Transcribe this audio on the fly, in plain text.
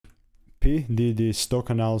PDD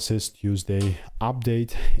Stock Analysis Tuesday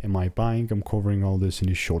update. Am I buying? I'm covering all this in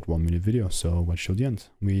this short 1-minute video, so watch till the end.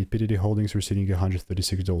 With PDD Holdings, we're sitting at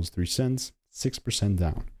 $136.03, 6%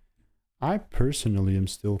 down. I personally am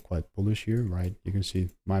still quite bullish here, right? You can see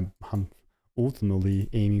I'm ultimately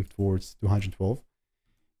aiming towards 212.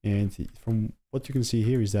 And from what you can see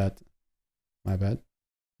here is that, my bad,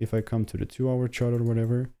 if I come to the 2-hour chart or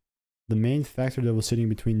whatever, the main factor that was sitting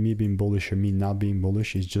between me being bullish and me not being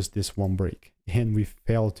bullish is just this one break. And we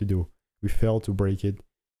failed to break it.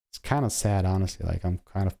 It's kind of sad, honestly. Like, I'm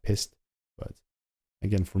kind of pissed. But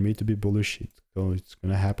again, for me to be bullish, it's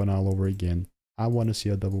going to happen all over again. I want to see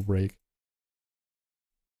a double break.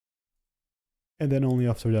 And then only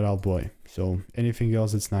after that I'll buy. So anything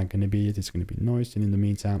else that's not going to be it, it's going to be noise. And in the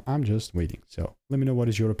meantime, I'm just waiting. So let me know what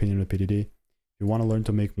is your opinion on PDD. If you want to learn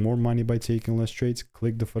to make more money by taking less trades,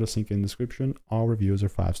 click the photos link in the description. All reviews are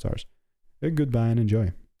 5 stars. Goodbye and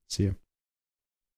enjoy. See you.